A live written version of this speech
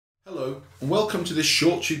Hello and welcome to this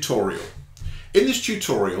short tutorial. In this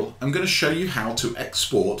tutorial I'm going to show you how to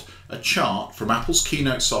export a chart from Apple's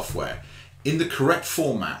Keynote software in the correct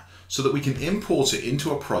format so that we can import it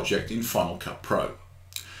into a project in Final Cut Pro.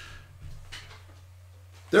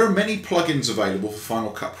 There are many plugins available for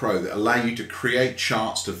Final Cut Pro that allow you to create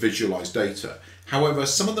charts to visualize data. However,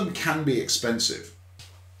 some of them can be expensive.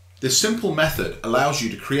 This simple method allows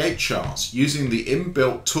you to create charts using the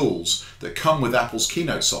inbuilt tools that come with Apple's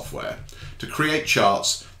Keynote software to create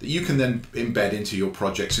charts that you can then embed into your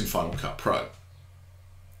projects in Final Cut Pro.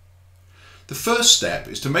 The first step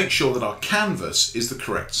is to make sure that our canvas is the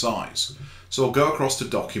correct size. So I'll go across to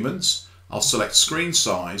Documents, I'll select Screen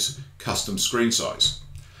Size, Custom Screen Size.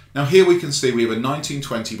 Now here we can see we have a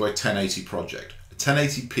 1920 by 1080 project, a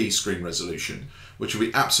 1080p screen resolution, which will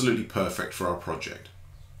be absolutely perfect for our project.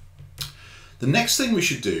 The next thing we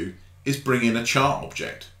should do is bring in a chart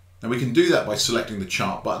object. Now we can do that by selecting the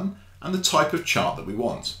chart button and the type of chart that we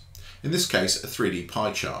want. In this case, a 3D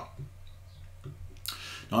pie chart.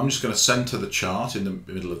 Now I'm just going to center the chart in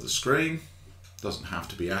the middle of the screen. Doesn't have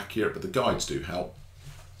to be accurate, but the guides do help.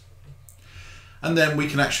 And then we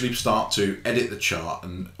can actually start to edit the chart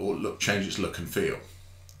and change its look and feel.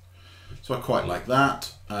 So I quite like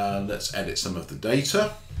that. Let's edit some of the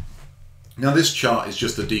data. Now this chart is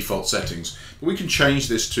just the default settings, but we can change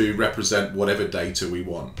this to represent whatever data we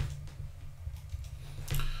want.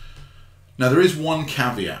 Now there is one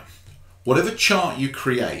caveat. Whatever chart you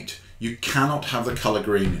create, you cannot have the color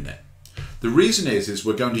green in it. The reason is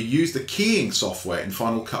we're going to use the keying software in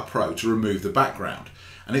Final Cut Pro to remove the background,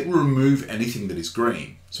 and it will remove anything that is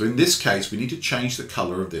green. So in this case, we need to change the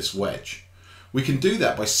color of this wedge. We can do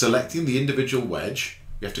that by selecting the individual wedge.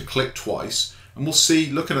 We have to click twice, and we'll see,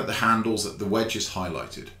 looking at the handles, that the wedge is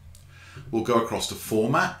highlighted. We'll go across to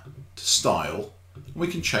Format, to Style, and we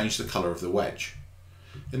can change the color of the wedge.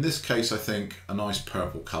 In this case, I think a nice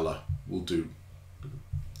purple color will do.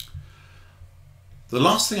 The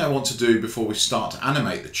last thing I want to do before we start to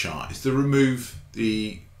animate the chart is to remove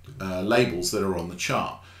the labels that are on the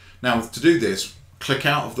chart. Now to do this, click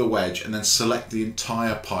out of the wedge and then select the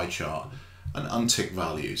entire pie chart and untick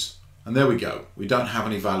values. And there we go, we don't have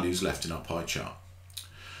any values left in our pie chart.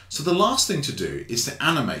 So the last thing to do is to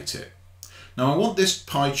animate it. Now I want this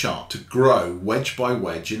pie chart to grow wedge by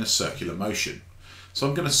wedge in a circular motion. So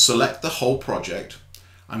I'm going to select the whole project.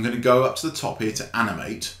 I'm going to go up to the top here to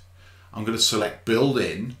animate. I'm going to select Build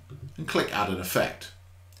In and click Add an Effect.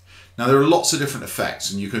 Now there are lots of different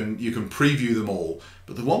effects and you can preview them all,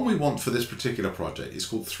 but the one we want for this particular project is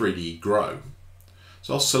called 3D Grow.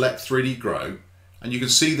 So I'll select 3D Grow. And you can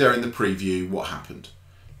see there in the preview what happened.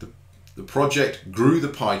 The project grew the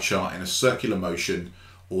pie chart in a circular motion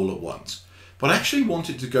all at once. But I actually want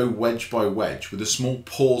it to go wedge by wedge with a small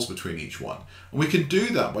pause between each one. And we can do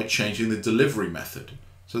that by changing the delivery method.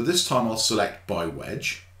 So this time I'll select by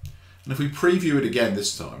wedge. And if we preview it again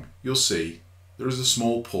this time, you'll see there is a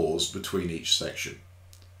small pause between each section.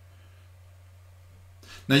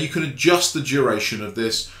 Now you can adjust the duration of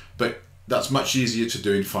this, but that's much easier to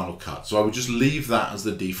do in Final Cut, so I would just leave that as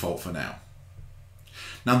the default for now.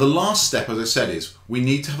 Now the last step, as I said, is we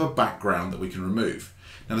need to have a background that we can remove.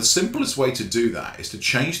 Now the simplest way to do that is to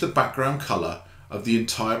change the background color of the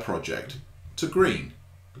entire project to green.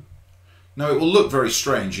 Now it will look very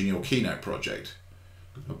strange in your Keynote project,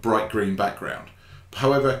 a bright green background.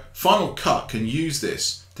 However, Final Cut can use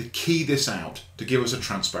this to key this out to give us a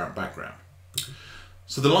transparent background.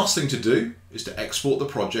 So the last thing to do is to export the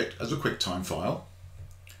project as a QuickTime file,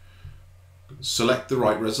 select the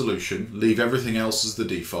right resolution, leave everything else as the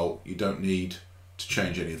default. You don't need to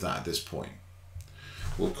change any of that at this point.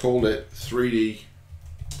 We'll call it 3D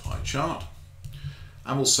pie chart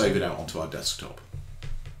and we'll save it out onto our desktop.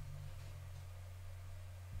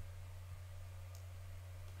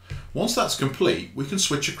 Once that's complete, we can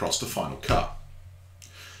switch across to Final Cut.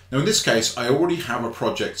 Now in this case, I already have a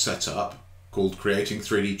project set up called Creating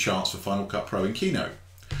 3D Charts for Final Cut Pro in Keynote.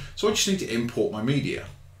 So I just need to import my media.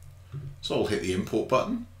 So I'll hit the import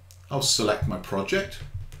button, I'll select my project,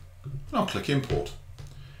 and I'll click import.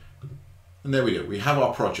 And there we go, we have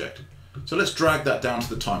our project. So let's drag that down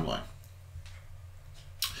to the timeline.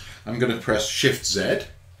 I'm going to press Shift Z,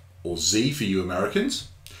 or Z for you Americans,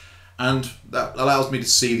 and that allows me to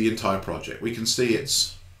see the entire project. We can see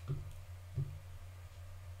it's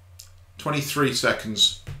 23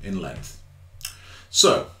 seconds in length.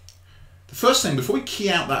 So, the first thing, before we key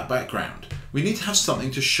out that background, we need to have something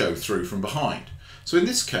to show through from behind. So in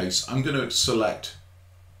this case, I'm going to select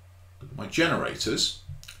my generators.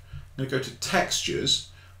 I'm going to go to Textures,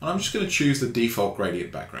 and I'm just going to choose the default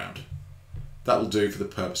gradient background. That will do for the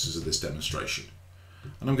purposes of this demonstration.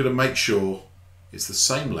 and I'm going to make sure it's the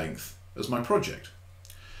same length as my project.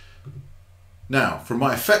 Now, from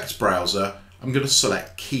my effects browser, I'm going to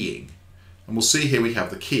select keying, and we'll see here we have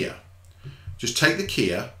the keyer. Just take the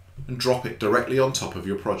keyer and drop it directly on top of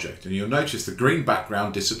your project, and you'll notice the green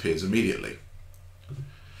background disappears immediately.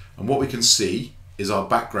 And what we can see is our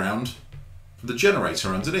background for the generator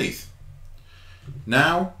underneath.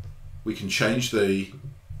 Now we can change the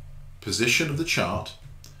position of the chart.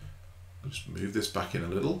 Just move this back in a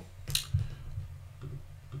little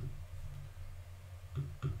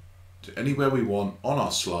to anywhere we want on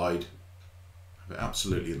our slide. Have it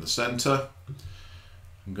absolutely in the center.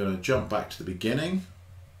 I'm going to jump back to the beginning.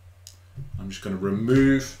 I'm just going to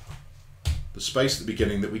remove the space at the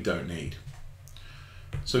beginning that we don't need.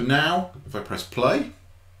 So now, if I press play,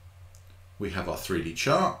 we have our 3D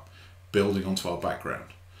chart building onto our background.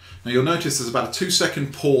 Now you'll notice there's about a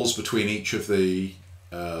 2-second pause between each of the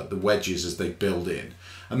wedges as they build in.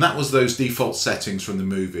 And that was those default settings from the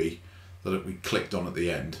movie that we clicked on at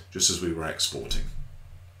the end, just as we were exporting.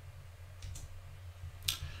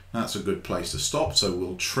 That's a good place to stop, so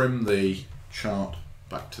we'll trim the chart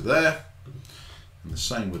back to there. And the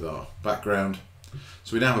same with our background.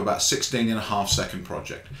 So we now have about 16.5-second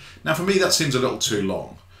project. Now for me that seems a little too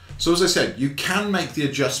long. So as I said, you can make the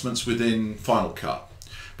adjustments within Final Cut.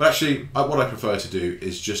 But actually what I prefer to do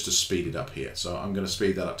is just to speed it up here. So I'm going to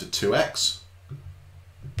speed that up to 2x.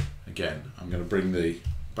 Again, I'm going to bring the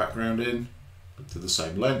background in to the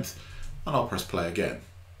same length, and I'll press play again.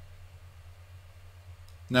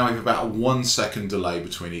 Now we have about a 1-second delay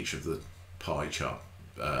between each of the pie chart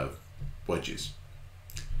wedges.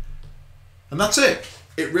 And that's it.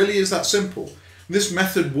 It really is that simple. This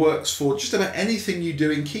method works for just about anything you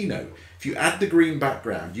do in Keynote. If you add the green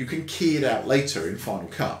background, you can key it out later in Final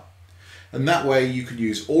Cut. And that way you can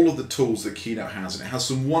use all of the tools that Keynote has, and it has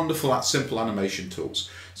some wonderful simple animation tools.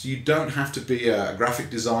 So you don't have to be a graphic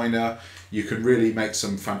designer. You can really make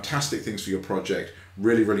some fantastic things for your project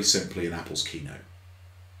really, really simply in Apple's Keynote.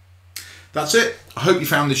 That's it. I hope you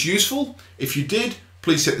found this useful. If you did,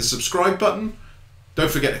 please hit the subscribe button. Don't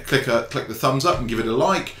forget to click the thumbs up and give it a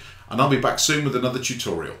like, and I'll be back soon with another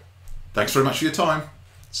tutorial. Thanks very much for your time.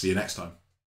 See you next time.